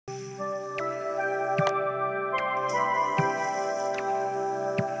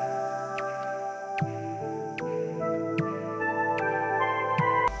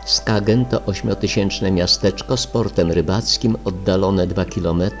Skagen to 8-tysięczne miasteczko z portem rybackim oddalone 2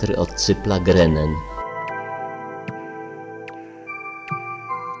 km od Cypla Grenen.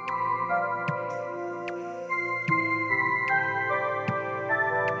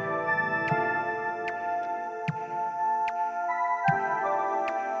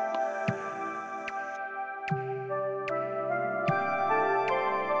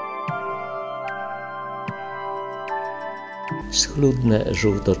 Schludne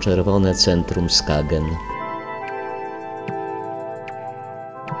żółto-czerwone centrum Skagen.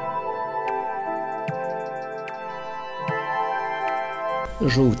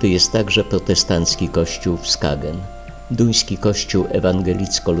 Żółty jest także protestancki kościół w Skagen. Duński kościół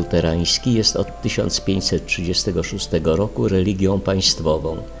ewangelicko-luterański jest od 1536 roku religią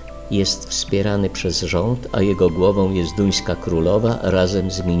państwową. Jest wspierany przez rząd, a jego głową jest duńska królowa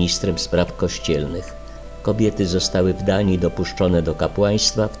razem z ministrem spraw kościelnych. Kobiety zostały w Danii dopuszczone do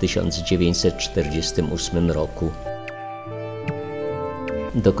kapłaństwa w 1948 roku.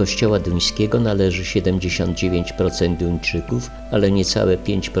 Do kościoła duńskiego należy 79% Duńczyków, ale niecałe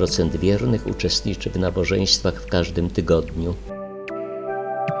 5% wiernych uczestniczy w nabożeństwach w każdym tygodniu.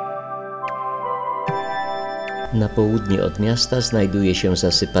 Na południe od miasta znajduje się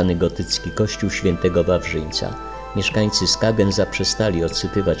zasypany gotycki kościół świętego Wawrzyńca. Mieszkańcy Skagen zaprzestali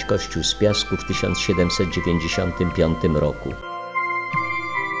odsypywać kościół z piasku w 1795 roku.